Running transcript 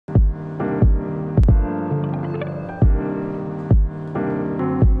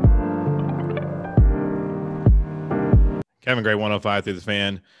Kevin Gray, 105 through the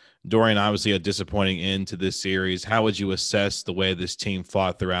Fan. Dorian, obviously a disappointing end to this series. How would you assess the way this team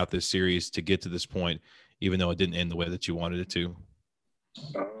fought throughout this series to get to this point, even though it didn't end the way that you wanted it to?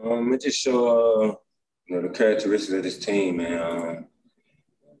 It just show the characteristics of this team, man.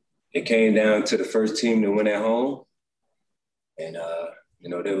 It came down to the first team to win at home, and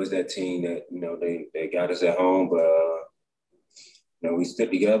there was that team that they got us at home, but we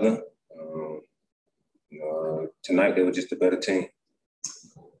stood together. Tonight they were just a better team.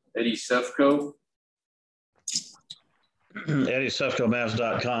 Eddie Sefko. Eddie Sefko,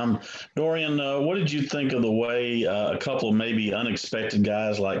 Mavs.com. Dorian, what did you think of the way a couple of maybe unexpected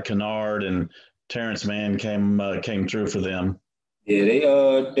guys like Kennard and Terrence Mann came through for them? Yeah,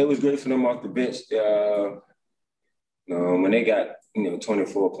 they was great for them off the bench. When they got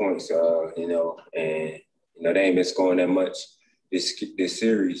 24 points, and they ain't been scoring that much this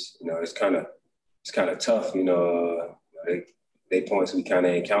series. It's kind of tough. They points we kind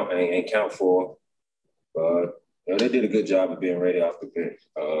of ain't count for, but they did a good job of being ready off the bench.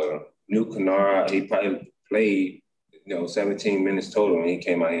 Luka Kennard, he probably played 17 minutes total, and he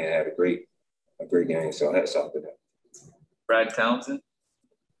came out here and had a great game. So hats off to them. Brad Townsend.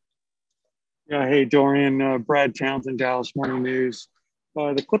 Yeah, hey Dorian, Brad Townsend, Dallas Morning News.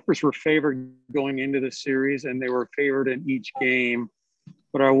 The Clippers were favored going into the series, and they were favored in each game.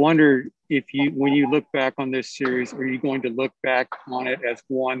 But I wonder if when you look back on this series, are you going to look back on it as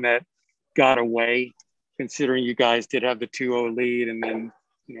one that got away, considering you guys did have the 2-0 lead and then,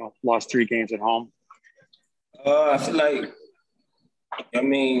 lost 3 games at home? I feel like,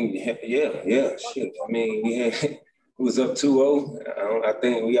 shit. It was up 2-0. I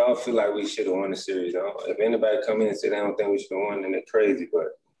think we all feel like we should have won the series. If anybody come in and say they don't think we should have won, then they're crazy.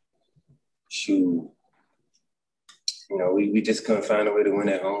 But shoot. We just couldn't find a way to win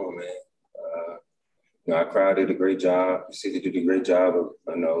at home, man. Our crowd did a great job. The city did a great job of,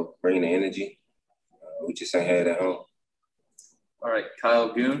 bringing the energy. We just ain't had it at home. All right,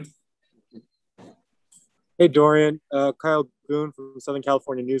 Kyle Goon. Hey, Dorian. Kyle Goon from Southern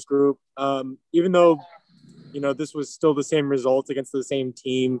California News Group. Even though, this was still the same results against the same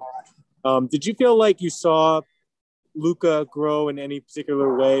team, did you feel like you saw Luka grow in any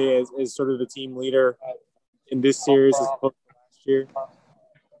particular way as sort of the team leader in this series as opposed to last year?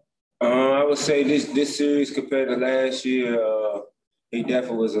 I would say this series compared to last year, he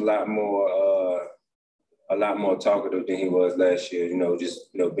definitely was a lot more talkative than he was last year.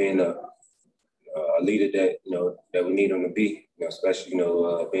 Being a leader that we need him to be. Especially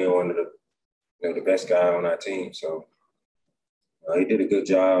being one of the best guy on our team. So he did a good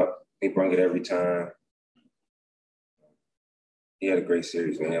job. He brought it every time. He had a great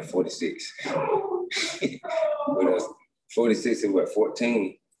series, man. 46. What else? 46 and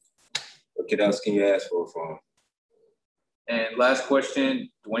 14? What else can you ask for him? And last question,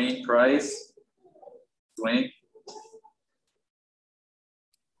 Dwayne Price. Dwayne?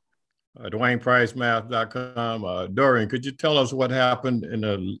 Dwayne Price, Math.com. Dorian, could you tell us what happened in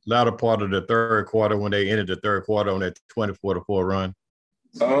the latter part of the third quarter when they ended the third quarter on that 24-4 run?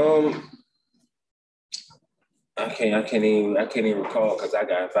 I can't even recall because I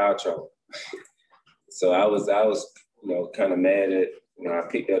got in foul trouble. So I was kind of mad at I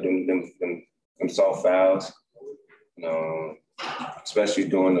picked up them soft fouls, especially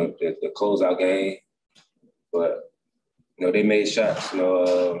during the closeout game. But they made shots.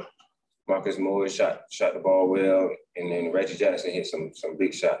 Marcus Morris shot the ball well, and then Reggie Jackson hit some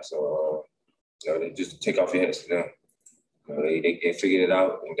big shots. So they just take off your heads to them. They figured it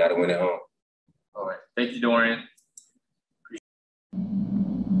out and got to win at home. All right. Thank you, Dorian.